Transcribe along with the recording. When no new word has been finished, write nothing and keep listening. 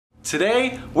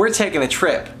Today, we're taking a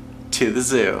trip to the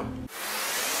zoo.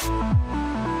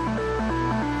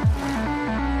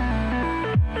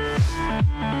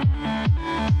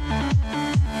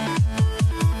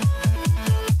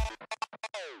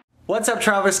 What's up,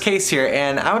 Travelers? Kayse here,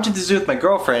 and I went to the zoo with my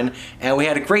girlfriend and we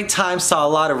had a great time, saw a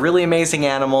lot of really amazing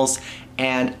animals,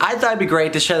 and I thought it'd be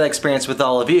great to share that experience with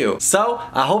all of you. So,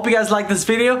 I hope you guys like this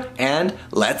video, and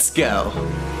let's go!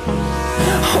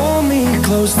 Hold me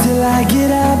close till I get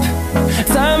up.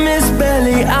 Time is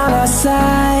barely on our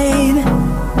side.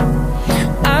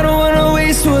 I don't wanna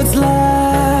waste what's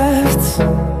left.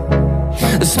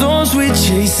 The storms we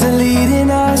chase are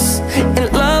leading us, and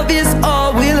love is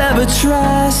all we'll ever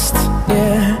trust.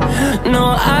 Yeah,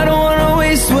 no, I don't wanna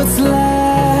waste what's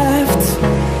left.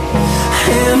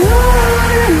 And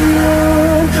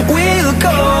on we'll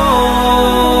go,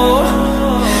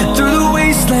 through the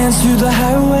wastelands, through the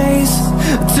highways,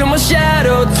 till my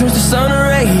shadow turns to sun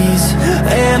rays.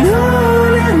 And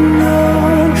on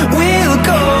we'll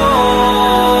go,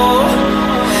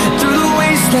 through the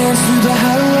wastelands, through the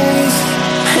highways,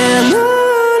 and on.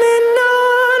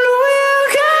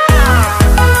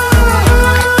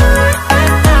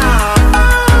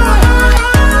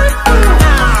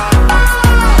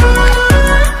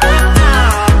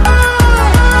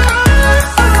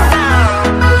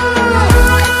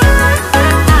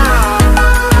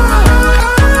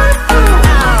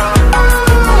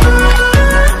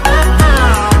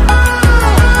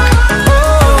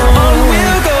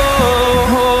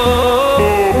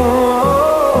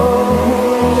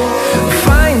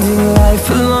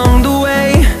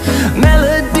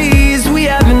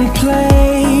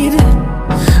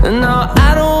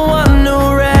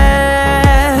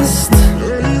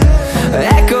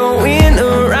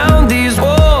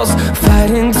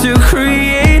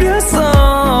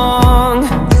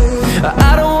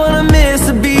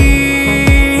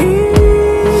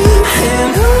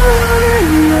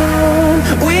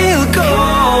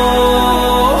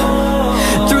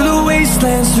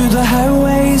 Through the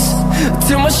highways,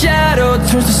 till my shadow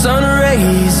turns to sun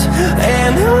rays.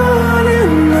 And on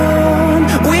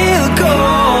we'll go,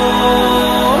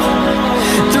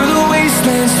 through the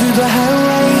wastelands, through the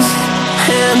highways,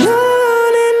 and on.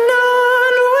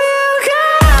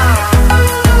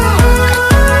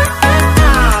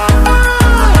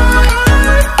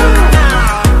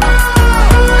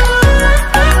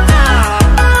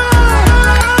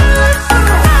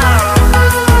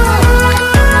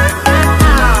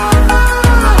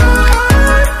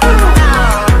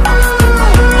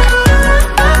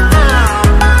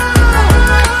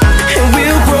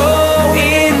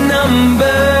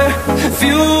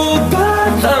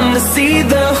 See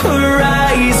the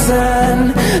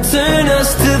horizon turn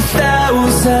us to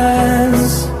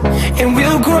thousands, and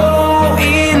we'll grow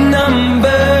in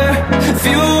number,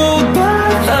 fueled by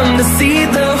them. To see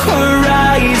the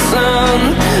horizon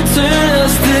turn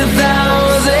us to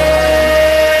thousands,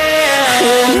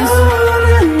 and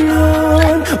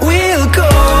on we'll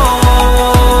go,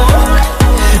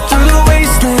 through the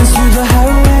wastelands, through the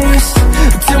highways,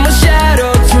 till my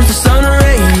shadow turns to sun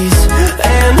rays.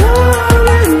 And on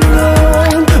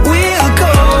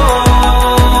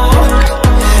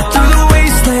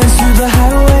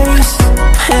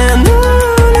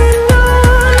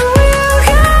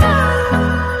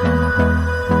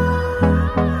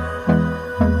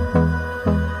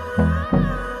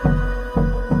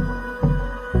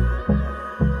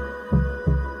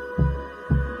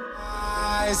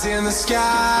in the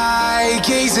sky,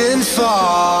 gazing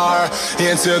far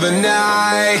into the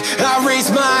night, I raise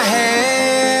my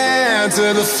hand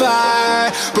to the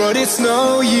fire, but it's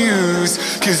no use,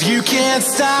 'cause you can't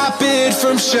stop it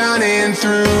from shining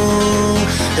through.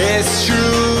 It's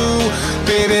true,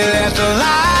 baby, let the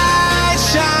light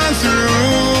shine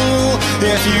through.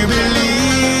 If you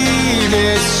believe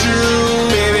it's true,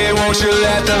 baby, won't you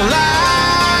let the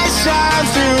light shine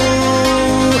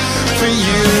through for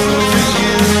you.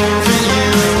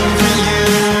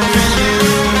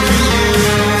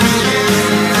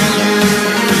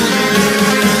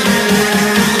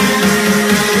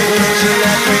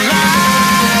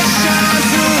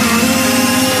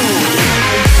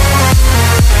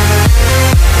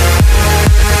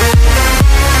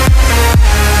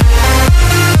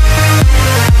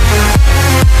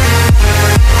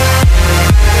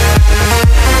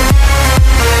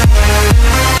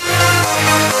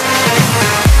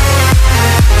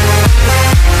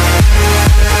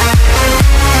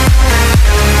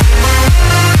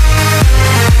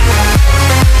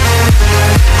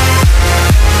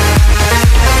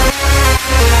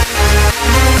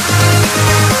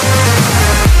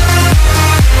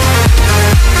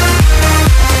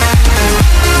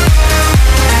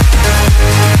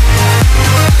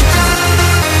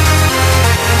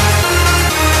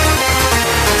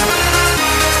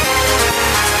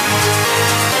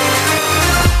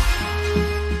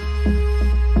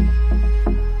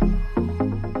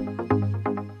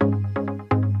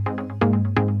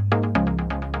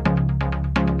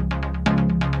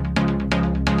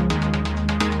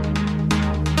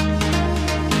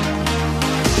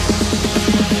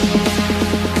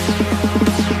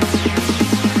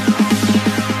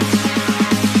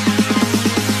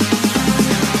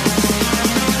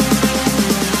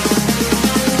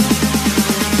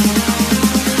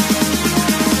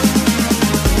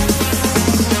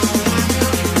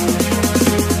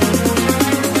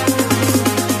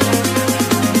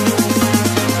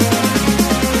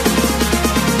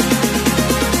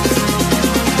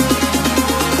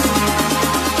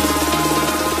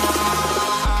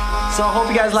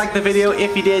 guys liked the video.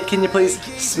 If you did, can you please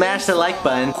smash the like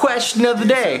button? Question of the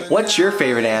day: what's your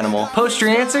favorite animal? Post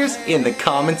your answers in the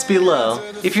comments below.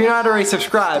 If you're not already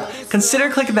subscribed,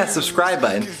 consider clicking that subscribe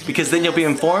button, because then you'll be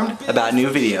informed about new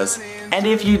videos. And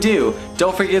if you do,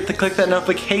 don't forget to click that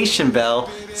notification bell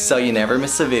so you never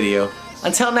miss a video.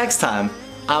 Until next time,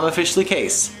 I'm officially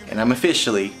Kayse, and I'm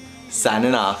officially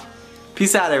signing off.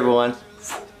 Peace out, everyone.